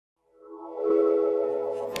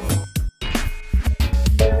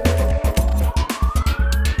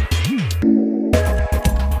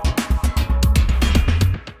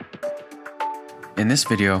this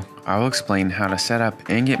video, I will explain how to set up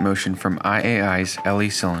and get motion from IAI's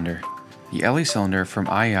Elecylinder. The Elecylinder from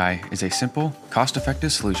IAI is a simple,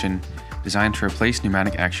 cost-effective solution designed to replace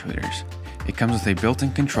pneumatic actuators. It comes with a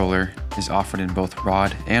built-in controller, is offered in both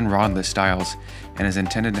rod and rodless styles, and is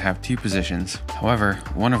intended to have two positions. However,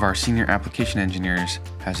 one of our senior application engineers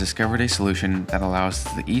has discovered a solution that allows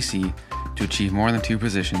the EC to achieve more than two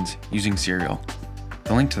positions using serial.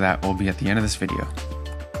 The link to that will be at the end of this video.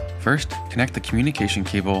 First, connect the communication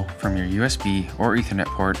cable from your USB or Ethernet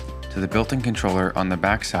port to the built-in controller on the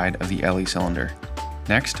back side of the Elecylinder.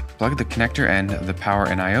 Next, plug the connector end of the power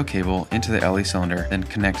and I/O cable into the Elecylinder, then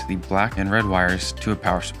connect the black and red wires to a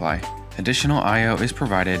power supply. Additional I/O is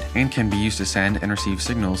provided and can be used to send and receive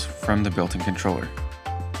signals from the built-in controller.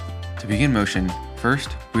 To begin motion,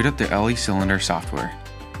 first boot up the Elecylinder software.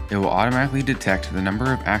 It will automatically detect the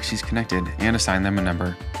number of axes connected and assign them a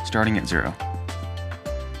number, starting at 0.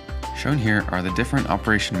 Shown here are the different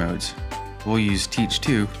operation modes. We'll use Teach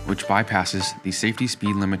 2, which bypasses the safety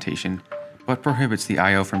speed limitation, but prohibits the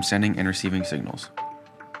I/O from sending and receiving signals.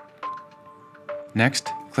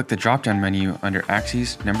 Next, click the drop-down menu under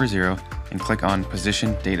Axes number 0 and click on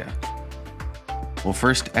Position Data. We'll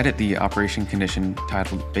first edit the operation condition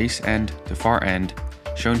titled Base End to Far End,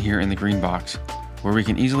 shown here in the green box, where we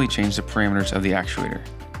can easily change the parameters of the actuator.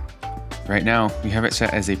 Right now, we have it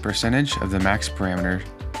set as a percentage of the max parameter,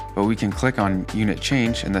 but we can click on Unit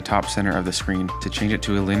Change in the top center of the screen to change it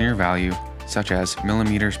to a linear value, such as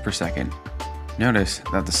millimeters per second. Notice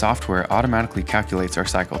that the software automatically calculates our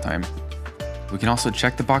cycle time. We can also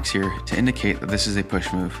check the box here to indicate that this is a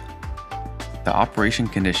push move. The operation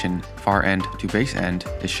condition, far end to base end,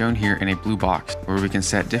 is shown here in a blue box, where we can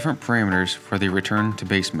set different parameters for the return to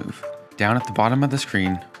base move. Down at the bottom of the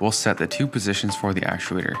screen, we'll set the two positions for the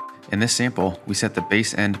actuator. In this sample, we set the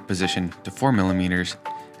base end position to 4 millimeters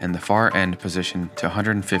and the far end position to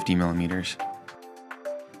 150 millimeters.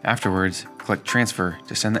 Afterwards, click Transfer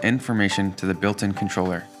to send the information to the built-in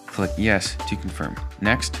controller. Click Yes to confirm.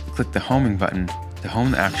 Next, click the homing button to home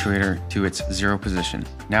the actuator to its 0 position.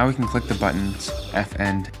 Now we can click the buttons F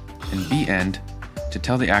end and B end to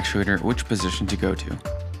tell the actuator which position to go to.